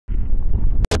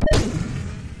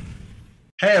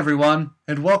Hey everyone,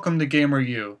 and welcome to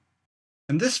GamerU.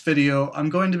 In this video,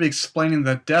 I'm going to be explaining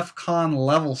the DefCon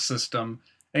Level system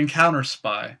in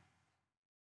CounterSpy.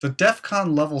 The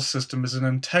DefCon Level system is an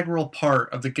integral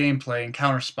part of the gameplay in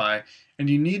CounterSpy,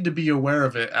 and you need to be aware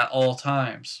of it at all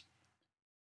times.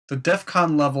 The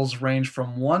DefCon levels range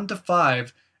from 1 to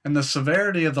 5, and the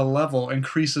severity of the level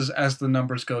increases as the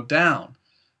numbers go down.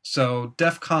 So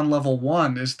DefCon Level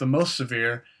 1 is the most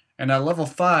severe, and at Level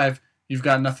 5, you've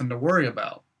got nothing to worry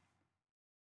about.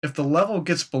 If the level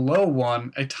gets below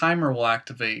 1, a timer will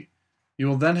activate. You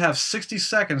will then have 60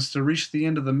 seconds to reach the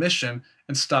end of the mission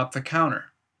and stop the counter.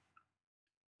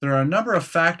 There are a number of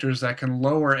factors that can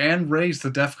lower and raise the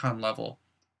DefCon level,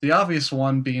 the obvious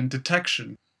one being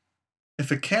detection.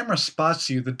 If a camera spots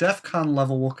you, the DefCon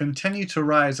level will continue to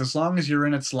rise as long as you're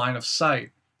in its line of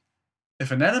sight. If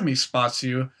an enemy spots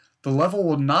you, the level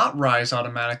will not rise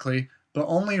automatically, but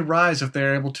only rise if they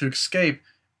are able to escape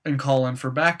and call in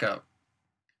for backup.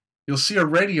 You'll see a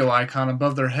radio icon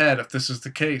above their head if this is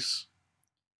the case.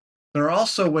 There are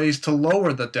also ways to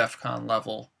lower the DefCon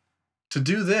level. To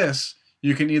do this,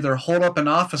 you can either hold up an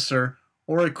officer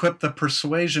or equip the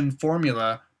Persuasion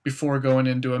Formula before going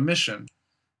into a mission.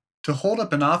 To hold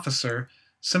up an officer,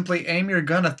 simply aim your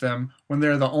gun at them when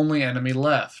they're the only enemy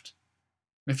left.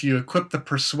 If you equip the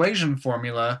Persuasion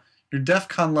Formula, your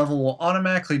DefCon level will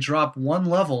automatically drop one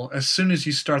level as soon as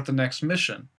you start the next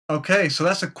mission. Okay, so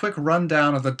that's a quick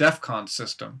rundown of the DefCon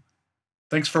system.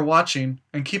 Thanks for watching,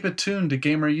 and keep it tuned to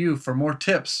GamerU for more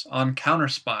tips on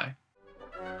CounterSpy.